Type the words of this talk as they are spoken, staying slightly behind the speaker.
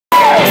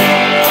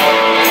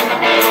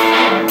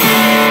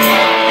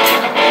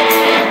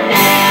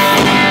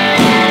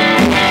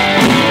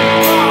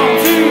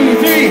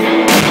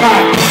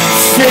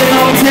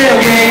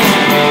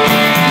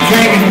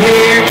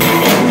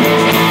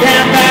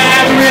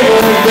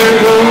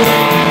circle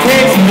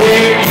takes me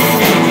there,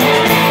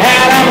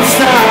 out of the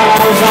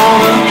stars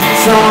on a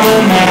summer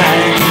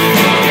night.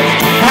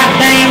 Hot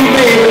damn,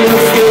 baby,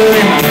 looks good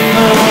in the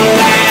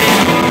moonlight.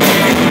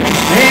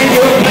 Ain't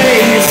no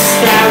place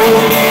I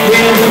would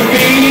rather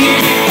be,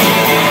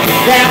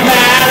 down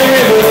by the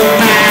river,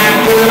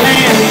 my girl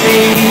and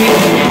me.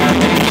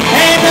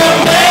 Ain't no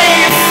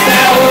place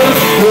I would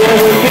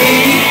rather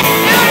be,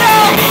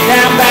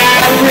 down by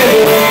the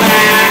river,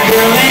 my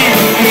girl and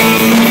me.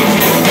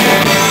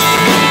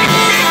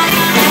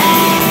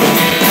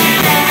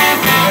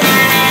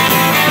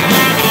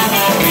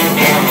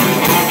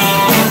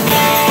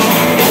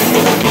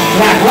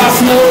 Like lost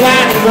snow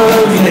light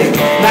roads, they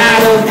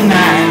light up the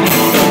night.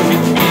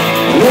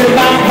 With a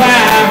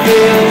bonfire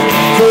filled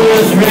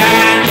just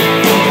right.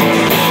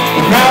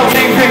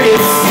 Crawling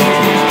crickets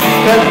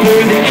cut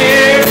through the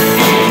air.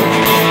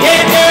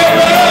 Yeah, the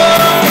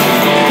road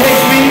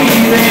takes me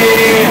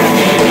there.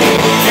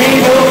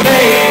 Ain't no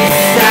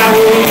place I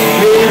would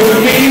rather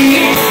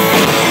be,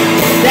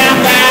 down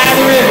by the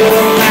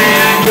river,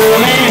 my girl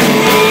and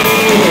me.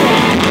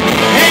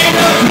 Ain't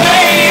no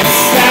place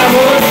I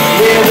would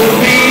rather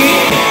be,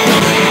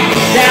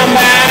 down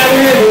by the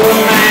river,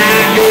 my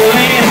girl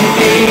and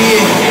me.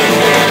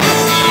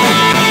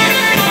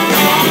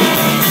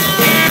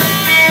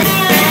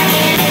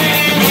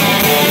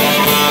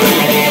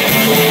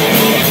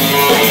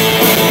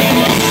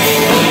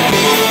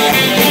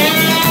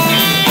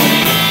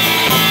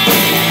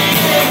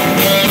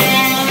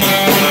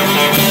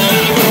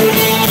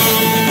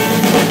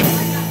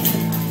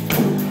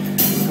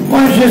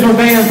 Just we're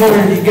band for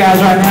you guys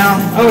right now.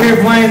 Over here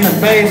playing the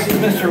bass is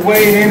Mr.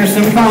 Wade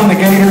Anderson. We call him the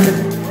Gator. He's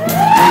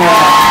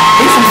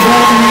from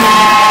Belgium,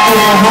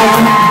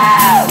 Oklahoma.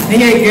 He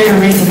ate gator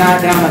meat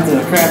tonight down at the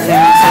crab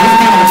town, so he's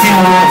kind of a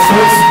channel of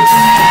sorts.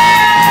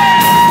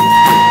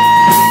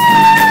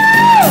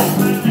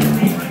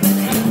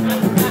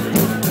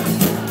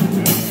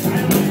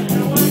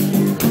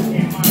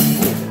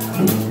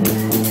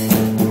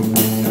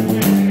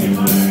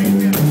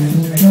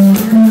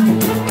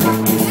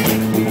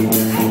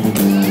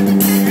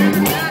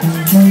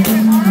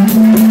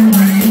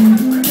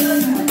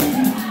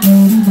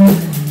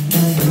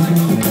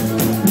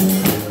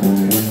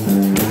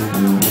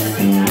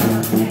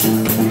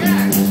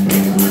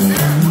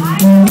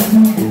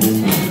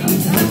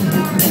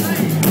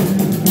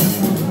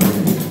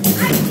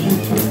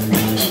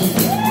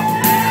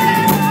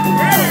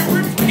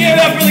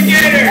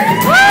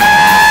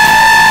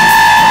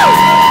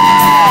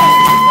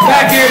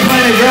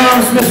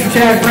 Mr.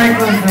 Chad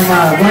Franklin from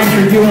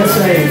Blanchard,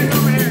 USA.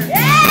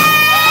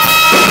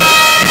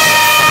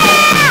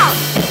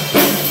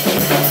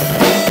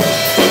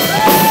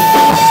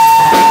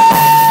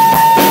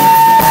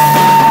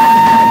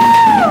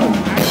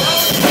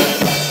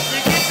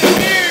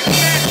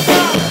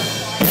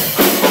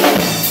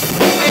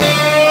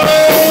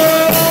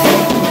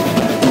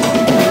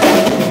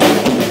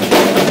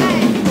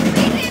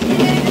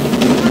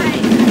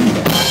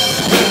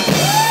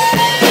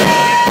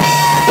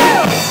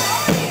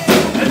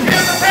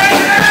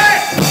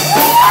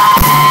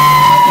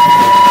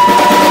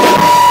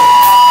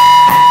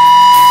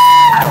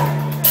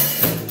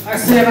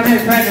 My name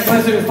is Patrick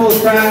Winsett with Full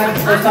of Pride.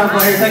 First time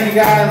for here. Thank you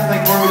guys.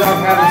 Thank you, Wormy Dog,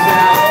 for having us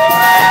out.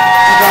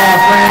 Thank all our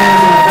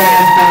friends and our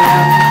fans coming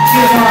out. You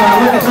guys want to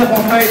look us up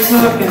on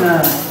Facebook and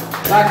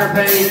like our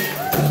page.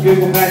 Just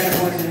Google Patrick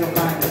Winsett, you'll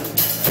find us.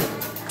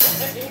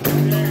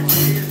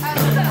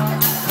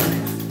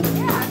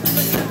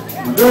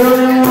 Girl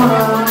in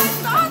one,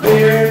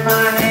 beer in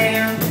my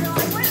hand,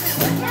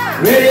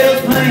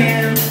 radio's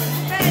playing,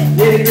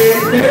 nitty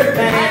gritty dirt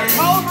band,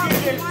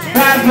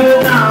 pride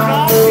put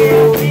on,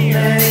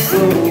 and it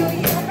goes.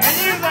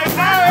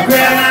 I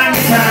grab my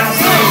guitar,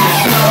 sing the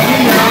song we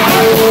all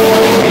know.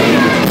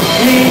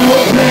 Ain't no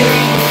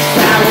place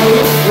I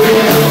would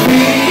rather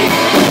be,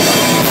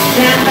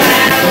 down by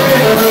the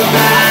river,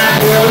 my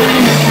girl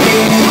and me.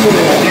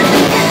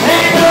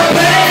 Ain't no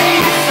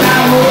place I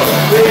would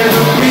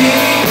rather be,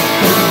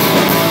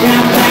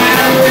 down by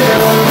the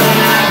river,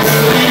 my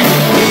girl and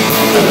me.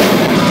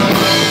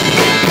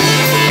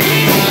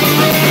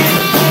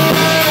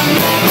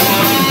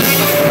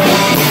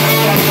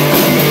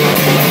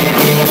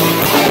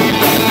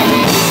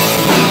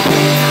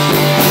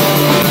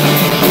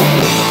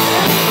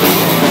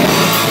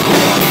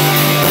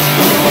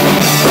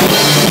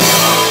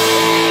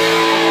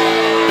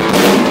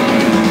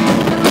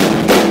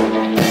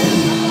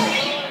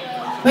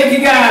 Thank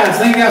you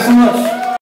guys so much.